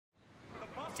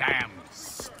Damn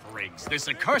sprigs. This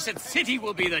accursed city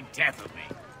will be the death of me.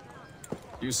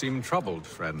 You seem troubled,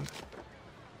 friend.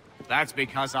 That's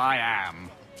because I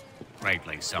am.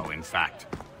 Greatly so, in fact.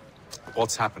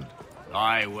 What's happened?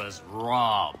 I was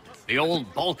robbed. The old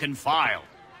Vulcan file.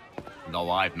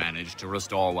 Though I've managed to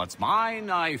restore what's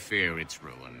mine, I fear it's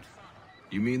ruined.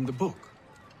 You mean the book?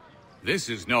 This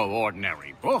is no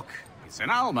ordinary book. It's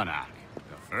an almanac.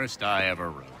 The first I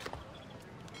ever wrote.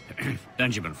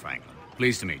 Benjamin Franklin,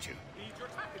 pleased to meet you.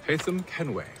 Haytham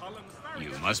Kenway.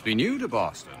 You must be new to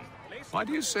Boston. Why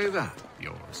do you say that?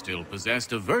 You're still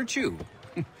possessed of virtue.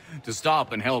 To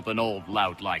stop and help an old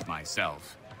lout like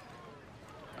myself.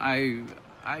 I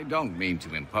don't mean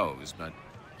to impose, but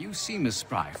you seem a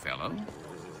spry fellow.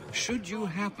 Should you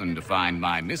happen to find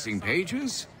my missing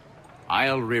pages,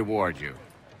 I'll reward you.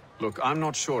 Look, I'm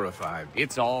not sure if I...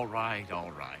 It's all right.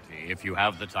 If you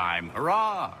have the time,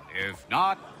 hurrah! If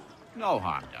not, no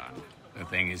harm done. The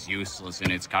thing is useless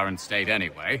in its current state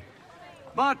anyway.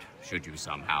 But should you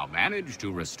somehow manage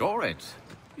to restore it,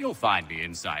 you'll find me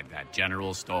inside that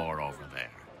general store over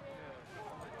there.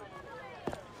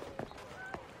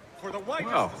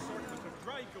 Well,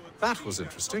 that was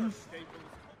interesting.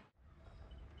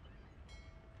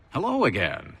 Hello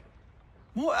again.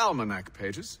 More almanac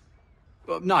pages?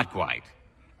 Not quite.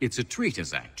 It's a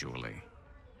treatise, actually.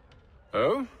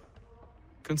 Oh?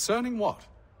 Concerning what?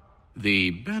 The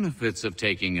benefits of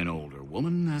taking an older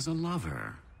woman as a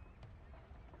lover.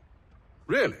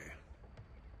 Really?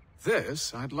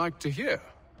 This I'd like to hear.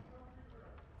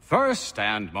 First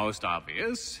and most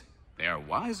obvious, they're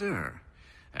wiser.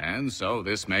 And so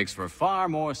this makes for far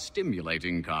more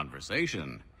stimulating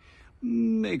conversation.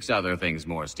 Makes other things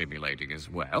more stimulating as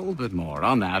well, but more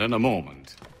on that in a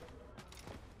moment.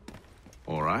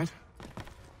 All right.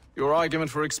 Your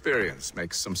argument for experience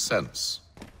makes some sense.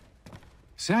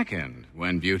 Second,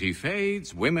 when beauty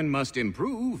fades, women must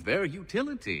improve their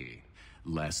utility,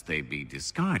 lest they be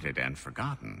discarded and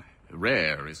forgotten.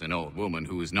 Rare is an old woman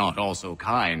who is not also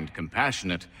kind,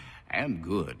 compassionate, and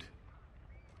good.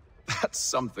 That's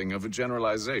something of a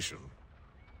generalization.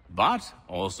 But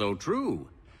also true.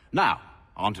 Now,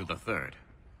 on to the third.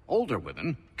 Older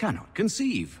women cannot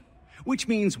conceive, which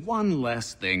means one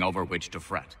less thing over which to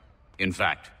fret. In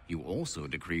fact, you also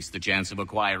decrease the chance of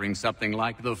acquiring something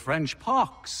like the French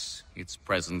pox, its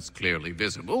presence clearly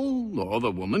visible, or the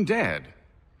woman dead.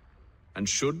 And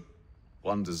should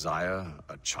one desire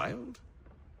a child?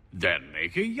 Then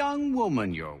make a young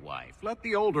woman your wife. Let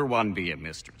the older one be a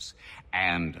mistress.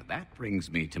 And that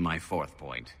brings me to my fourth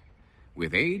point.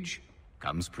 With age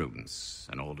comes prudence.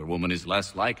 An older woman is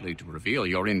less likely to reveal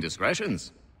your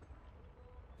indiscretions.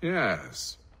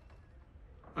 Yes.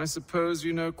 I suppose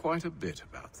you know quite a bit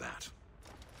about that.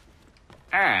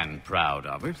 And proud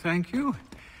of it, thank you.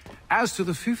 As to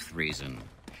the fifth reason,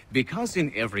 because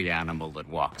in every animal that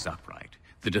walks upright,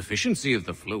 the deficiency of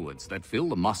the fluids that fill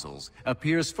the muscles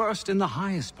appears first in the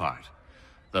highest part.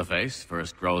 The face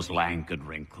first grows lank and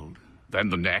wrinkled, then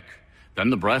the neck, then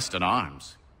the breast and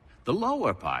arms. The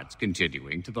lower parts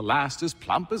continuing to the last as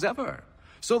plump as ever,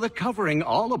 so that covering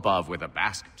all above with a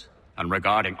basket, and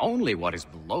regarding only what is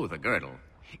below the girdle,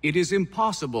 it is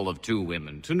impossible of two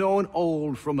women to know an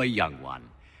old from a young one.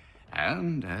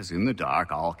 And as in the dark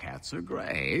all cats are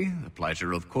gray, the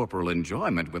pleasure of corporal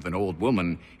enjoyment with an old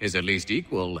woman is at least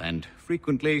equal and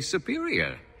frequently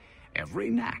superior, every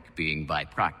knack being by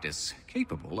practice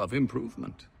capable of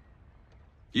improvement.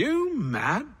 You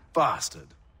mad bastard.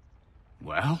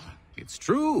 Well, it's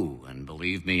true, and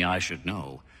believe me, I should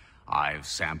know. I've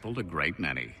sampled a great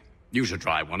many. You should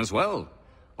try one as well.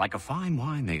 Like a fine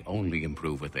wine, they only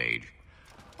improve with age.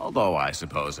 Although I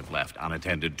suppose if left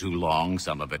unattended too long,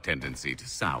 some have a tendency to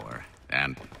sour.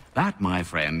 And that, my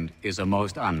friend, is a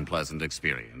most unpleasant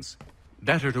experience.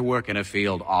 Better to work in a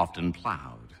field often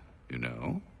plowed, you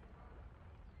know?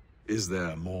 Is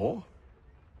there more?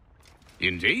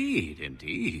 Indeed,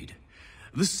 indeed.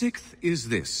 The sixth is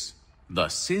this. The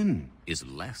sin is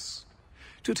less.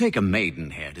 To take a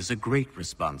maidenhead is a great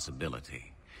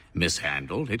responsibility.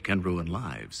 Mishandled, it can ruin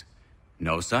lives.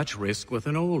 No such risk with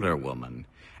an older woman.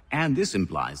 And this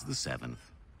implies the seventh.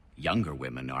 Younger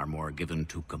women are more given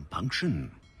to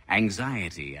compunction.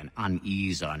 Anxiety and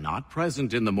unease are not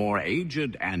present in the more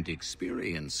aged and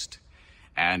experienced.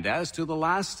 And as to the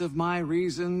last of my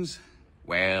reasons,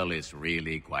 well, it's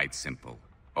really quite simple.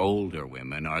 Older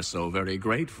women are so very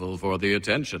grateful for the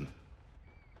attention.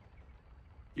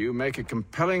 You make a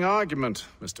compelling argument,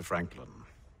 Mr. Franklin.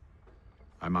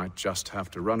 I might just have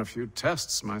to run a few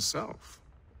tests myself.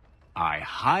 I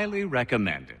highly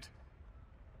recommend it.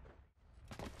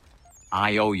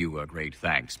 I owe you a great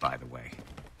thanks, by the way.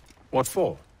 What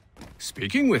for?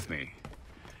 speaking with me.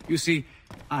 You see,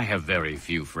 I have very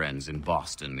few friends in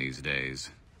Boston these days.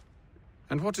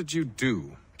 And what did you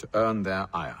do to earn their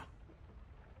ire?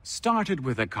 Started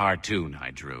with a cartoon I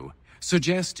drew,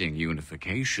 suggesting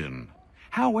unification.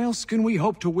 How else can we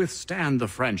hope to withstand the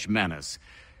French menace?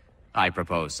 I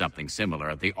proposed something similar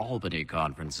at the Albany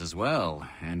conference as well,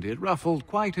 and it ruffled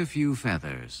quite a few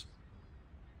feathers.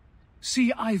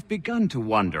 See, I've begun to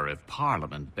wonder if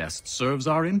Parliament best serves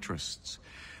our interests.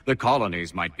 The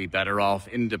colonies might be better off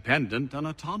independent and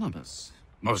autonomous.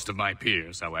 Most of my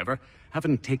peers, however,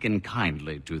 haven't taken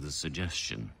kindly to the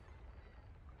suggestion.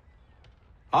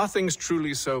 Are things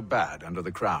truly so bad under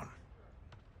the Crown?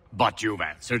 But you've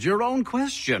answered your own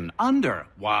question. Under.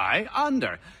 Why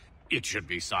under? It should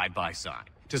be side by side.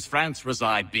 Does France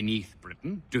reside beneath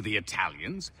Britain? Do the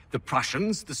Italians, the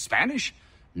Prussians, the Spanish?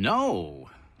 No.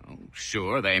 Oh,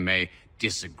 sure, they may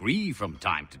disagree from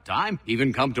time to time,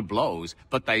 even come to blows,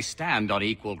 but they stand on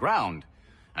equal ground.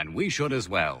 And we should as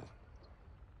well.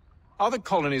 Are the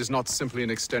colonies not simply an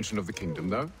extension of the kingdom,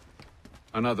 though?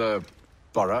 Another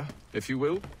borough, if you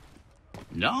will?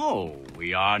 No,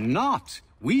 we are not.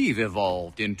 We've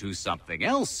evolved into something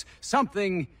else,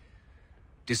 something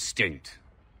distinct.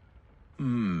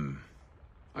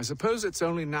 I suppose it's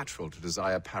only natural to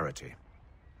desire parity.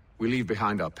 We leave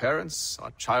behind our parents,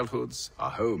 our childhoods, our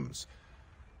homes,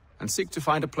 and seek to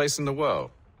find a place in the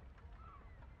world.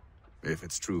 If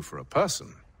it's true for a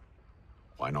person,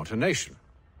 why not a nation?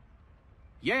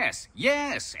 Yes,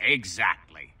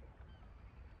 exactly.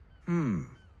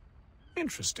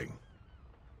 Interesting.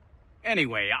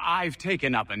 Anyway, I've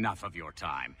taken up enough of your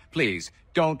time. Please,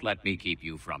 don't let me keep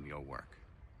you from your work.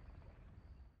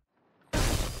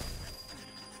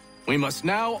 We must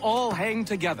now all hang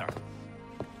together.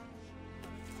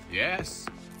 Yes,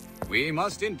 we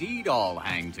must indeed all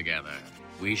hang together.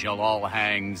 We shall all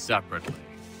hang separately.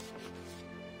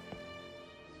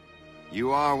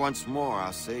 You are once more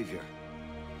our savior.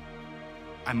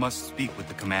 I must speak with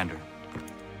the commander.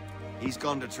 He's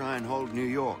gone to try and hold New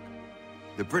York.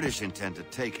 The British intend to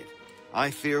take it. I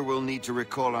fear we'll need to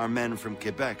recall our men from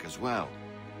Quebec as well.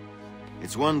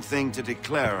 It's one thing to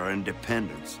declare our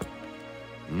independence.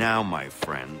 Now, my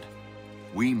friend,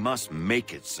 we must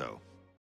make it so.